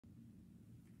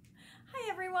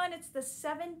everyone. It's the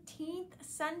 17th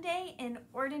Sunday in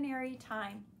Ordinary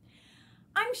Time.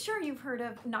 I'm sure you've heard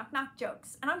of knock-knock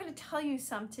jokes, and I'm going to tell you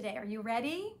some today. Are you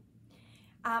ready?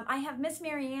 I have Miss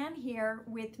Marianne here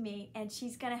with me, and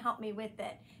she's going to help me with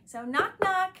it. So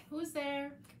knock-knock. Who's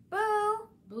there? Boo.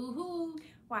 Boo-hoo.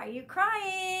 Why are you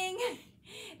crying?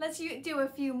 Let's do a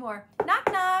few more.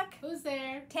 Knock-knock. Who's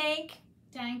there? Tank.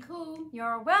 Tank who?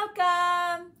 You're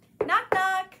welcome.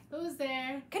 Knock-knock. Who's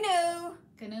there? Canoe.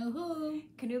 Canoe who?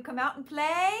 Canoe, come out and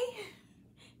play.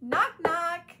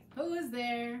 Knock-knock. Who is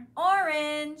there?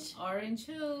 Orange. Orange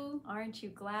who? Aren't you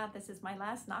glad this is my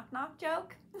last knock-knock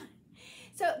joke?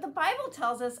 So the Bible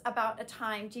tells us about a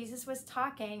time Jesus was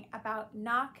talking about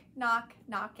knock, knock,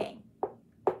 knocking.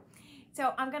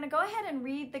 So I'm going to go ahead and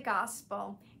read the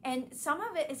gospel, and some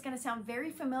of it is going to sound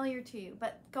very familiar to you,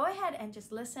 but go ahead and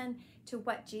just listen to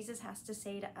what Jesus has to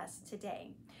say to us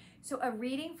today. So a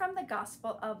reading from the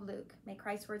Gospel of Luke. May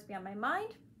Christ's words be on my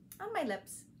mind, on my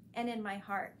lips, and in my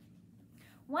heart.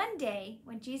 One day,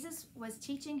 when Jesus was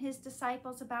teaching his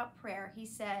disciples about prayer, he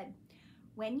said,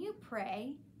 "When you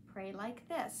pray, pray like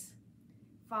this.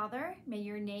 Father, may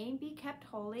your name be kept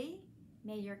holy.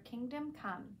 May your kingdom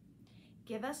come.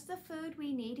 Give us the food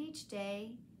we need each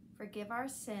day. Forgive our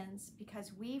sins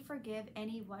because we forgive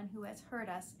anyone who has hurt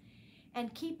us,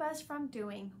 and keep us from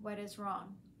doing what is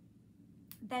wrong."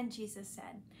 Then Jesus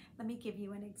said, "Let me give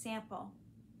you an example.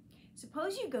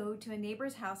 Suppose you go to a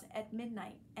neighbor's house at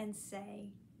midnight and say,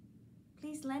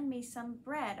 'Please lend me some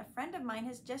bread. A friend of mine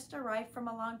has just arrived from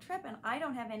a long trip and I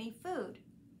don't have any food.'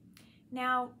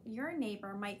 Now, your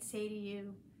neighbor might say to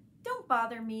you, 'Don't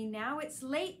bother me now. It's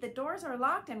late. The doors are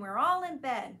locked and we're all in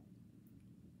bed.'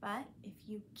 But if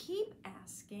you keep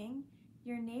asking,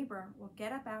 your neighbor will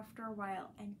get up after a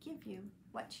while and give you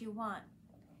what you want."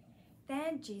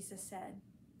 Then Jesus said,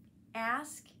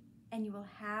 "Ask and you will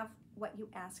have what you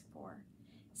ask for.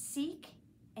 Seek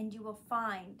and you will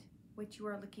find what you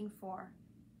are looking for.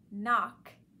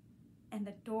 Knock and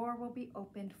the door will be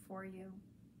opened for you."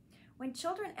 When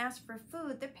children ask for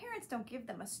food, their parents don't give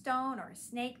them a stone or a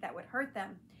snake that would hurt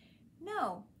them.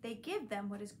 No, they give them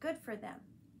what is good for them.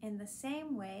 In the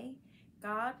same way,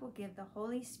 God will give the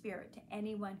Holy Spirit to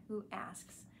anyone who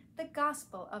asks. The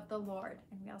gospel of the Lord.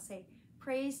 And we all say,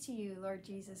 "Praise to you, Lord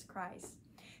Jesus Christ."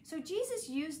 So Jesus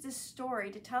used this story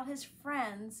to tell his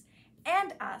friends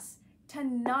and us to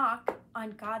knock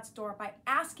on God's door by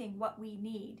asking what we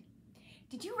need.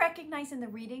 Did you recognize in the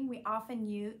reading we often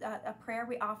use, a prayer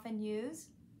we often use?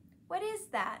 What is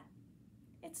that?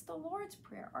 It's the Lord's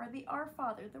Prayer, or the Our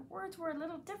Father. The words were a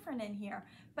little different in here,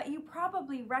 but you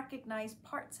probably recognize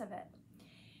parts of it.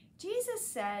 Jesus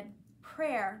said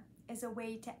prayer is a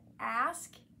way to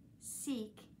ask,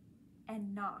 seek,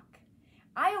 and knock.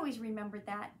 I always remembered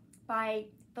that by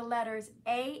the letters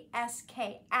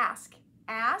A-S-K, ask.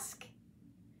 Ask,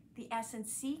 the S in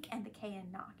seek, and the K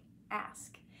in knock.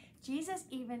 Ask. Jesus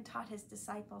even taught his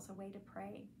disciples a way to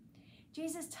pray.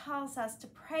 Jesus tells us to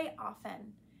pray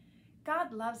often.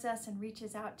 God loves us and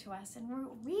reaches out to us,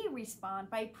 and we respond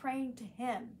by praying to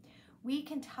him. We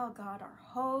can tell God our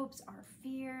hopes, our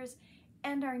fears,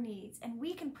 and our needs, and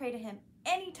we can pray to him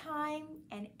anytime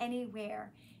and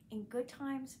anywhere, in good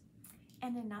times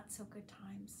and in not so good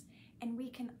times. And we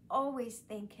can always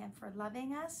thank him for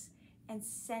loving us and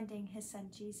sending his son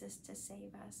Jesus to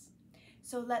save us.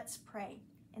 So let's pray.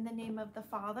 In the name of the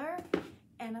Father,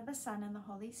 and of the Son, and the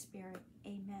Holy Spirit.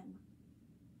 Amen.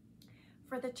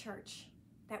 For the church,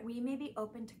 that we may be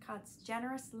open to God's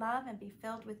generous love and be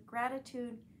filled with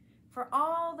gratitude for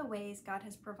all the ways God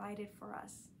has provided for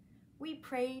us, we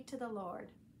pray to the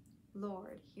Lord.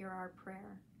 Lord, hear our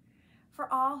prayer.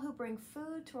 For all who bring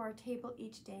food to our table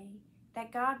each day,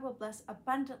 that God will bless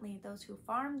abundantly those who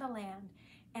farm the land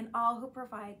and all who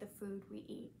provide the food we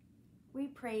eat, we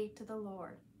pray to the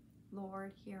Lord.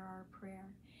 Lord, hear our prayer.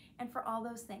 And for all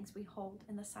those things we hold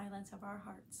in the silence of our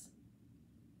hearts,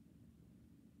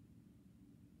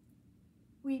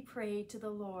 we pray to the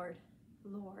Lord.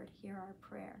 Lord, hear our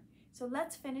prayer. So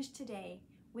let's finish today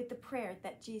with the prayer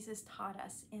that Jesus taught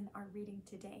us in our reading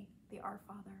today, the Our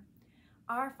Father.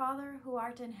 Our Father, who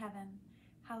art in heaven,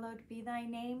 hallowed be thy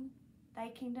name. Thy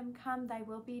kingdom come, thy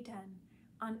will be done,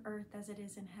 on earth as it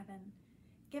is in heaven.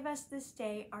 Give us this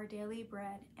day our daily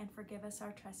bread, and forgive us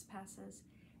our trespasses,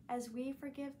 as we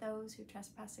forgive those who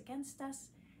trespass against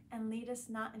us. And lead us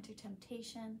not into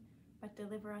temptation, but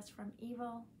deliver us from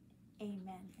evil.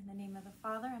 Amen. In the name of the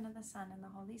Father, and of the Son, and the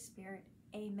Holy Spirit.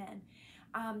 Amen.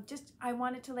 I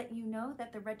wanted to let you know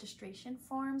that the registration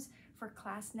forms for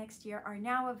class next year are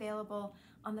now available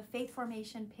on the Faith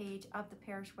Formation page of the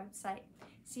parish website.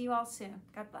 See you all soon.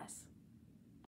 God bless.